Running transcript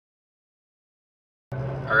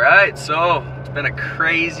Alright, so it's been a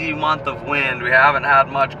crazy month of wind. We haven't had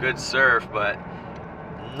much good surf, but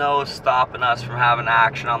no stopping us from having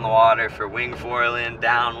action on the water for wing foiling,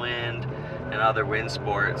 downwind, and other wind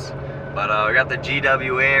sports. But we got the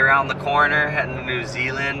GWA around the corner, heading to New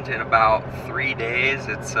Zealand in about 3 days.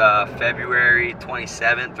 It's February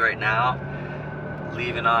 27th right now,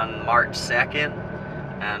 leaving on March 2nd.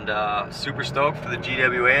 And super stoked for the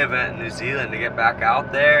GWA event in New Zealand to get back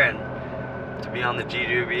out there and to be on the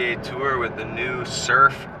GWA tour with the new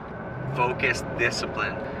surf-focused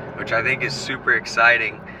discipline, which I think is super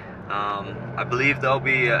exciting. I believe they'll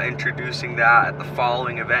be introducing that at the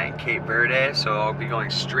following event in Cape Verde, so I'll be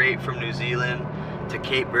going straight from New Zealand to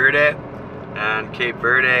Cape Verde, and Cape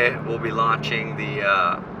Verde will be launching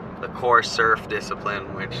the core surf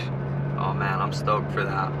discipline, which, oh man, I'm stoked for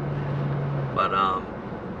that. But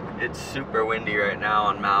it's super windy right now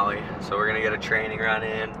on Maui, so we're gonna get a training run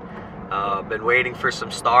in. Been waiting for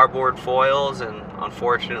some starboard foils, and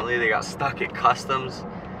unfortunately they got stuck at customs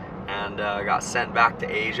and got sent back to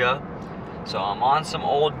Asia. So I'm on some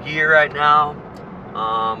old gear right now,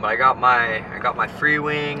 but I got my free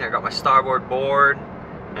wing, I got my starboard board,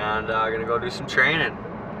 and I'm gonna go do some training.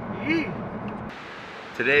 Yee.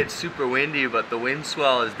 Today it's super windy, but the wind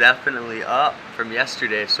swell is definitely up from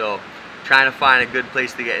yesterday, so trying to find a good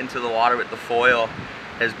place to get into the water with the foil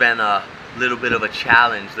has been a little bit of a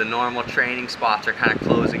challenge. The normal training spots are kind of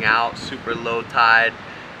closing out, super low tide.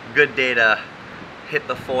 Good day to hit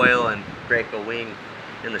the foil and break a wing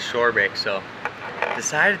in the shore break. So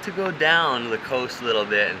decided to go down the coast a little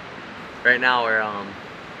bit. And right now we're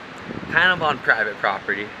kind of on private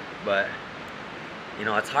property, but you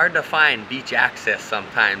know, it's hard to find beach access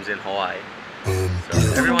sometimes in Hawaii. So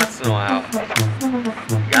every once in a while,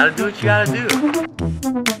 you gotta do what you gotta do.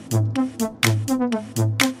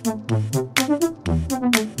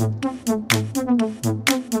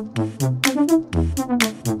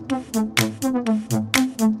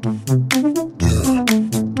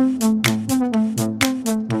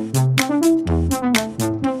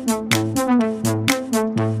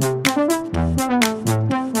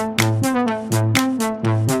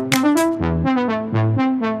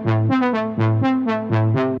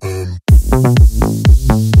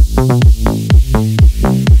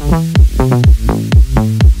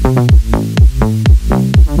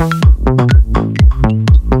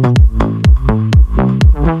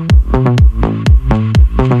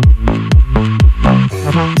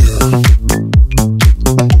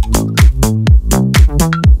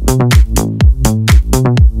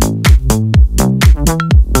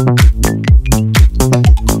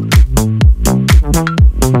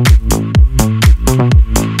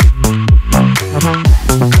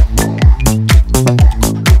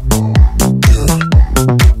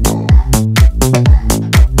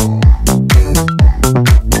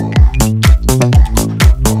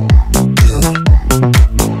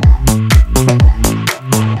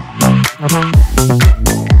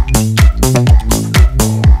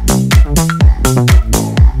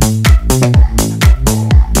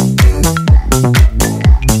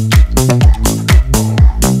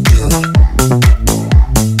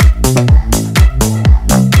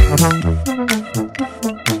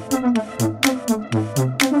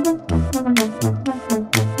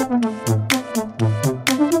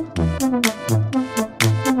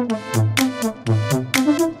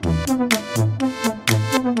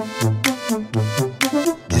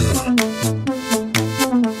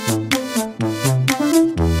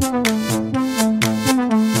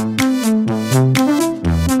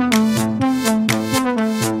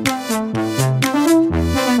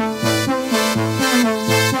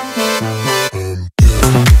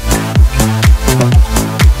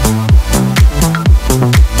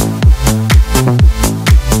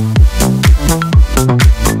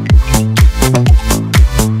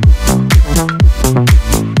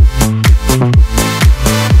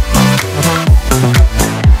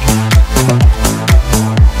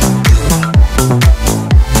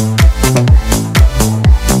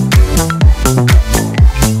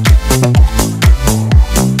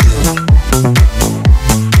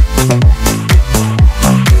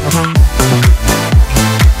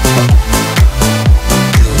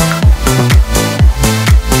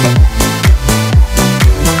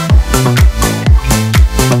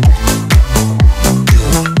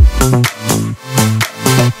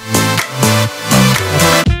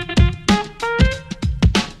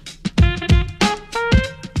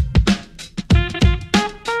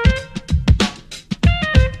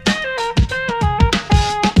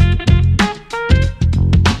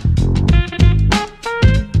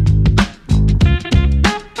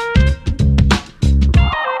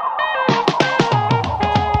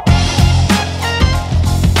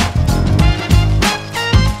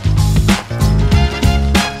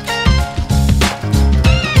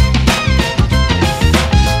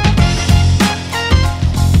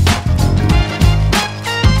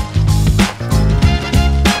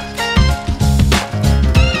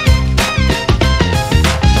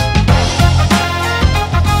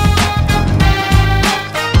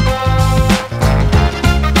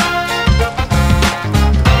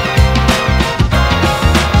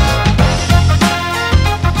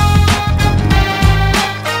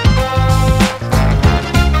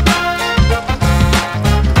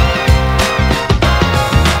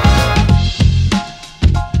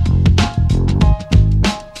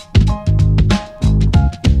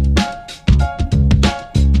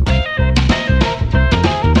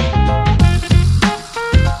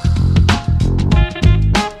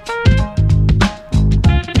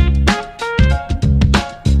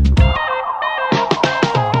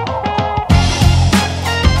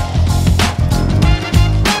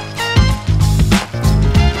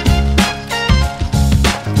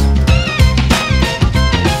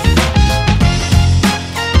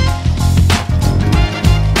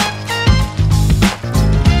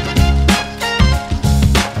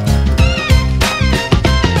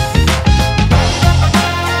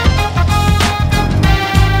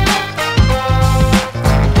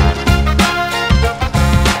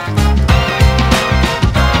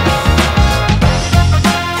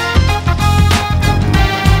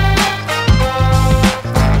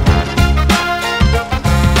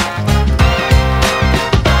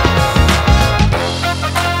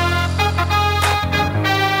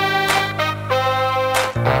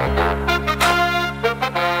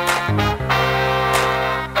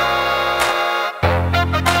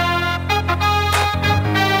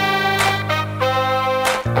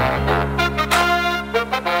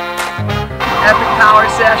 epic power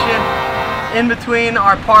session in between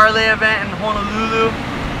our parlay event in Honolulu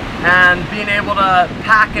and being able to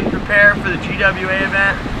pack and prepare for the GWA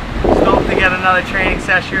event. Stoked to get another training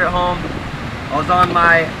session here at home. I was on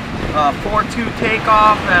my 4-2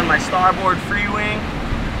 takeoff and my starboard free wing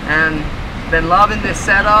and been loving this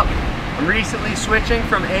setup. I'm recently switching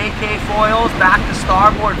from AK foils back to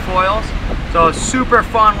starboard foils. So it's super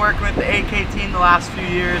fun working with the AK team the last few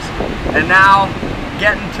years, and now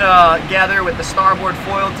getting together with the starboard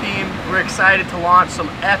foil team. We're excited to launch some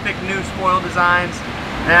epic new foil designs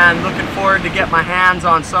and looking forward to get my hands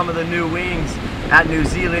on some of the new wings at New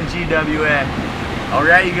Zealand GWA.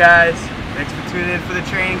 Alright you guys, thanks for tuning in for the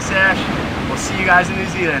training sesh. We'll see you guys in New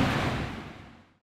Zealand.